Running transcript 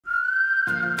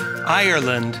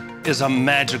Ireland is a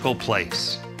magical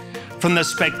place. From the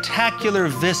spectacular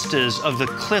vistas of the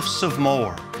Cliffs of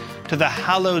Moher to the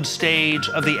hallowed stage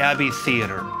of the Abbey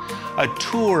Theatre, a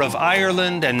tour of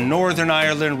Ireland and Northern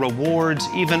Ireland rewards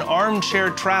even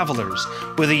armchair travelers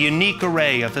with a unique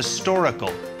array of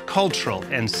historical, cultural,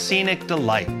 and scenic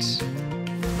delights.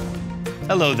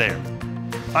 Hello there.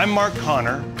 I'm Mark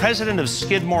Connor, president of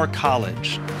Skidmore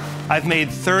College. I've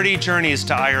made 30 journeys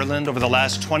to Ireland over the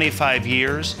last 25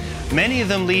 years, many of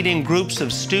them leading groups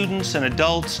of students and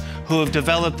adults who have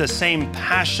developed the same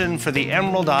passion for the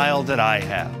Emerald Isle that I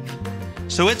have.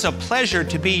 So it's a pleasure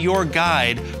to be your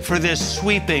guide for this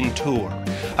sweeping tour,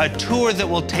 a tour that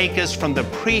will take us from the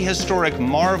prehistoric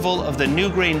marvel of the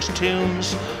Newgrange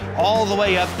tombs all the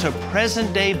way up to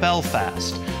present-day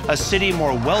Belfast, a city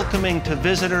more welcoming to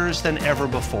visitors than ever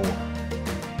before.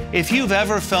 If you've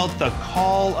ever felt the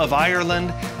call of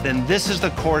Ireland, then this is the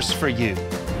course for you.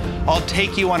 I'll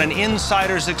take you on an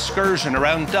insider's excursion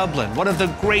around Dublin, one of the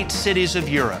great cities of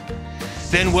Europe.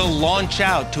 Then we'll launch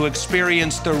out to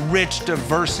experience the rich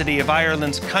diversity of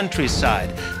Ireland's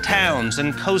countryside, towns,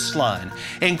 and coastline,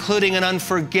 including an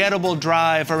unforgettable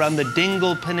drive around the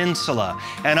Dingle Peninsula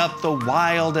and up the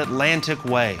wild Atlantic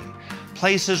Way,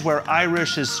 places where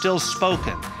Irish is still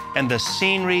spoken and the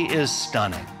scenery is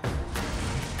stunning.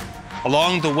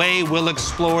 Along the way, we'll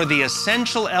explore the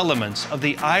essential elements of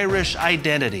the Irish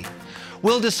identity.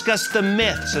 We'll discuss the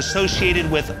myths associated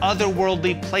with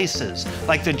otherworldly places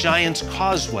like the Giant's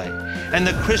Causeway and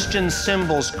the Christian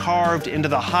symbols carved into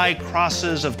the high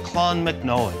crosses of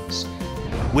Clonmacnoise.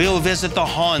 We'll visit the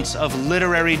haunts of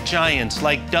literary giants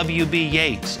like W.B.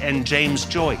 Yeats and James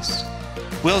Joyce.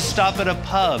 We'll stop at a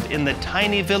pub in the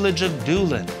tiny village of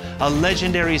Doolin, a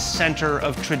legendary center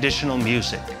of traditional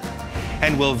music.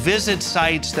 And we'll visit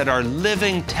sites that are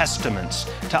living testaments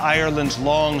to Ireland's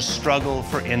long struggle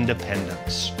for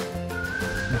independence.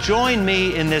 Join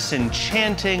me in this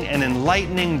enchanting and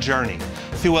enlightening journey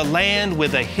through a land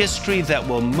with a history that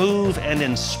will move and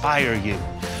inspire you,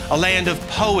 a land of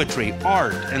poetry,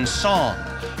 art, and song,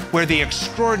 where the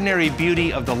extraordinary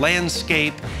beauty of the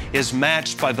landscape is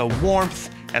matched by the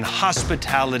warmth and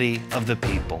hospitality of the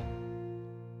people.